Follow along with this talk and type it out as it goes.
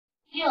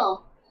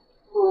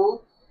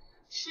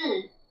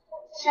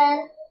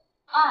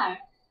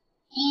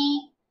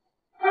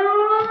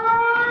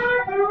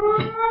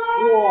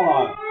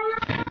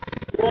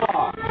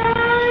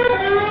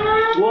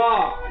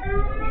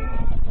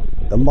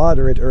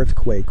moderate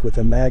earthquake with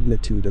a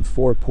magnitude of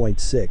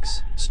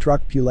 4.6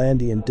 struck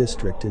Pulandian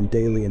District in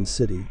Dalian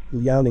City,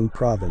 Liaoning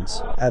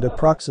Province, at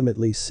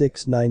approximately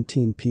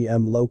 6:19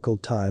 p.m. local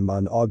time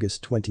on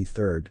August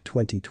 23,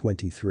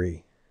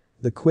 2023.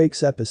 The quake's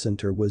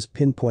epicenter was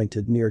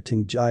pinpointed near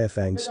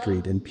Tangjiafang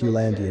Street in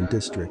Pulandian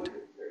District.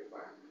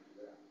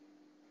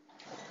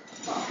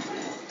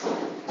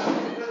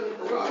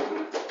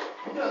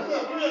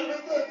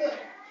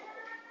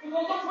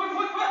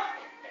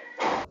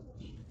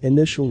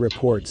 Initial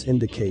reports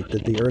indicate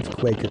that the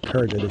earthquake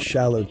occurred at a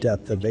shallow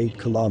depth of 8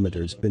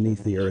 kilometers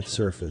beneath the Earth's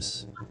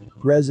surface.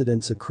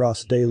 Residents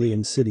across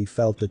Dalian City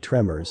felt the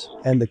tremors,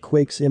 and the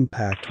quake's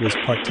impact was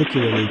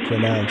particularly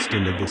pronounced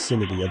in the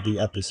vicinity of the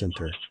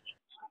epicenter.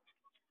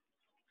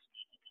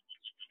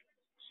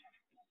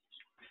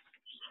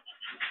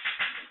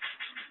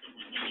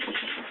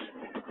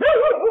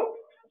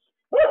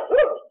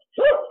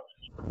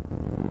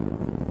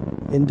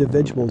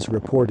 Individuals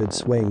reported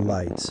swaying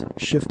lights,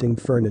 shifting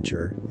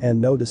furniture,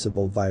 and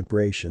noticeable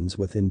vibrations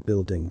within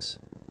buildings.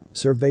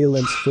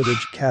 Surveillance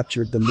footage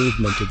captured the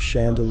movement of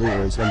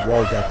chandeliers and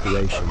wall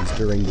decorations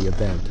during the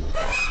event.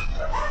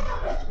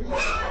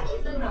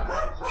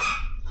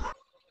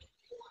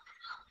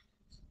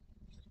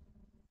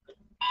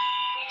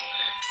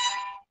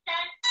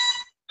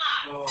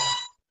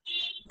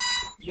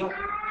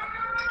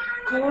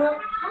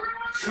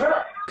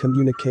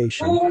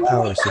 Communication,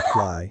 power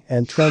supply,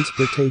 and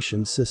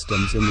transportation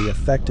systems in the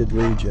affected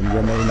region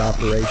remain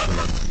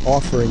operational,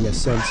 offering a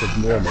sense of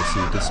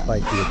normalcy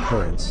despite the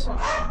occurrence.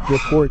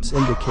 Reports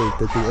indicate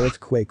that the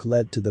earthquake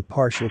led to the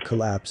partial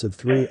collapse of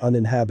 3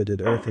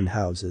 uninhabited earthen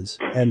houses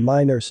and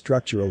minor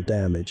structural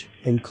damage,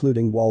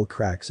 including wall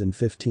cracks in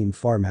 15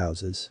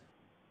 farmhouses.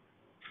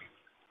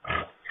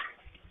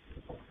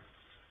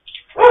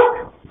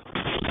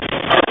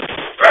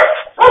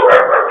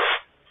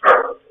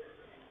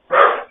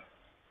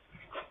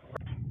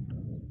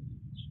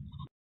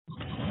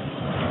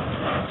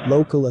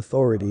 Local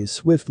authorities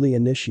swiftly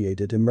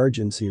initiated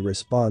emergency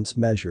response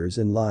measures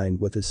in line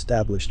with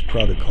established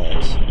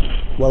protocols.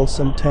 While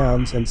some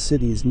towns and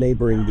cities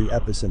neighboring the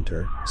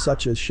epicenter,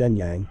 such as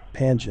Shenyang,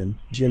 Panjin,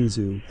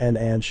 Jinzhou, and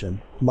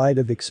Anshan, might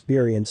have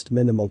experienced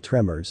minimal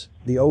tremors,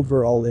 the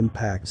overall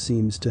impact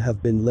seems to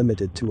have been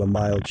limited to a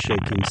mild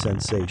shaking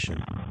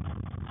sensation.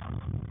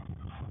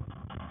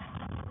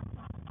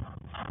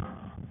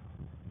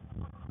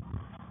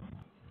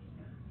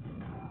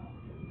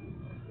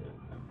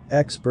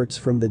 Experts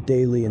from the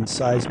Dalian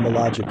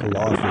Seismological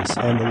Office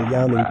and the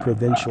Liaoning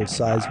Provincial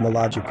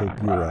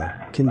Seismological Bureau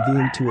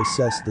convened to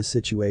assess the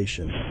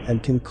situation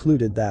and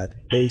concluded that,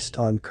 based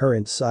on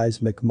current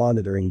seismic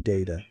monitoring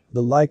data,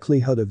 the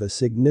likelihood of a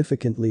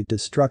significantly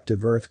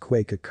destructive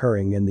earthquake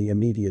occurring in the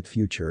immediate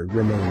future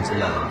remains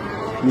low.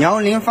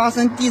 辽宁发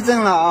生地震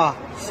了啊！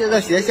现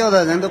在学校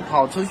的人都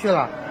跑出去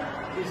了。